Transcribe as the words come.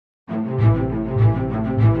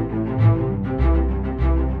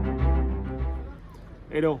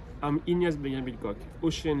Hello, I'm Ignace Beguin,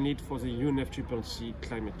 Ocean Lead for the UNFCCC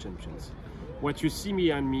Climate Champions. What you see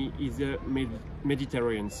behind me is the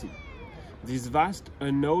Mediterranean Sea. This vast,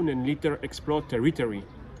 unknown and little explored territory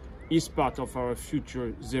is part of our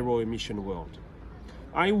future zero-emission world.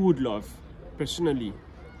 I would love, personally,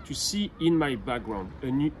 to see in my background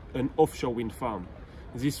an offshore wind farm.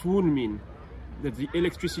 This would mean that the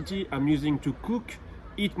electricity I'm using to cook,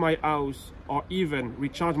 heat my house, or even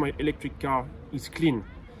recharge my electric car is clean.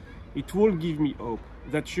 It will give me hope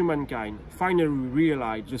that humankind finally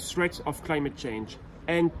realized the threats of climate change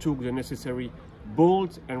and took the necessary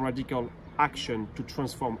bold and radical action to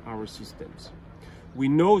transform our systems. We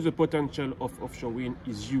know the potential of offshore wind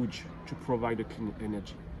is huge to provide a clean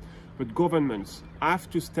energy, but governments have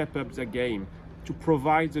to step up the game to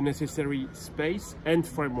provide the necessary space and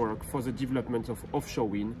framework for the development of offshore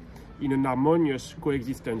wind in an harmonious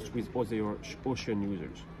coexistence with other ocean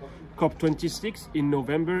users. COP26 in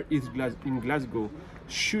November in Glasgow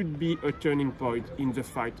should be a turning point in the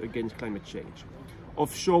fight against climate change.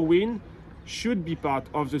 Offshore wind should be part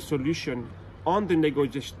of the solution on the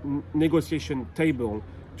negotiation table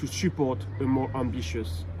to support a more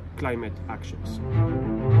ambitious climate actions.